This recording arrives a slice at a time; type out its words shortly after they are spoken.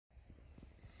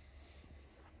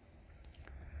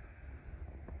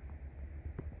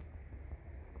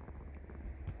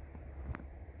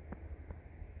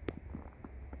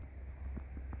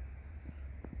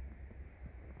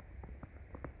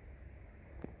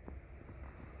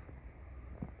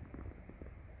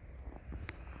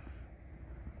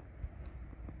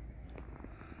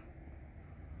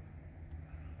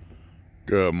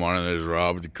Good morning, this is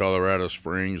Rob with the Colorado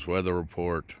Springs Weather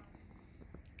Report.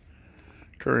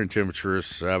 Current temperature is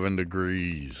 7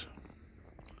 degrees.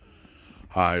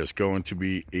 High is going to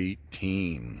be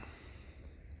 18.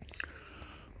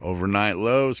 Overnight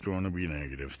low is going to be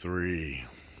 -3.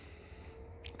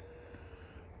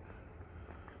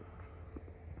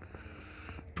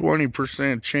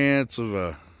 %20 chance of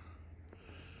a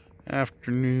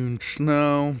afternoon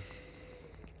snow.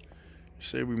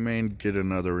 Say we may get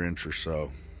another inch or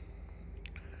so.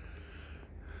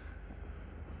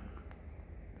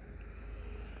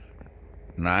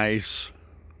 Nice,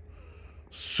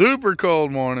 super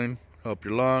cold morning. Help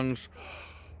your lungs.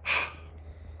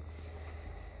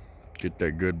 Get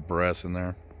that good breath in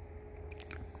there.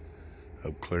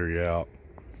 Help clear you out.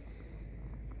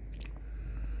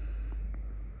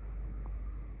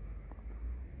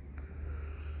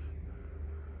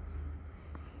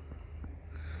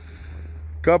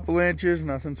 Couple inches,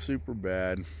 nothing super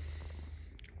bad.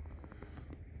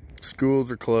 Schools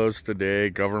are closed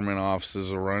today. Government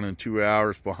offices are running 2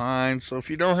 hours behind. So if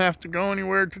you don't have to go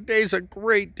anywhere, today's a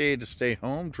great day to stay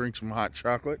home, drink some hot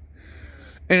chocolate,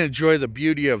 and enjoy the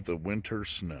beauty of the winter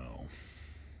snow.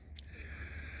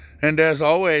 And as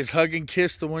always, hug and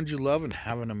kiss the ones you love and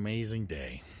have an amazing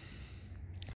day.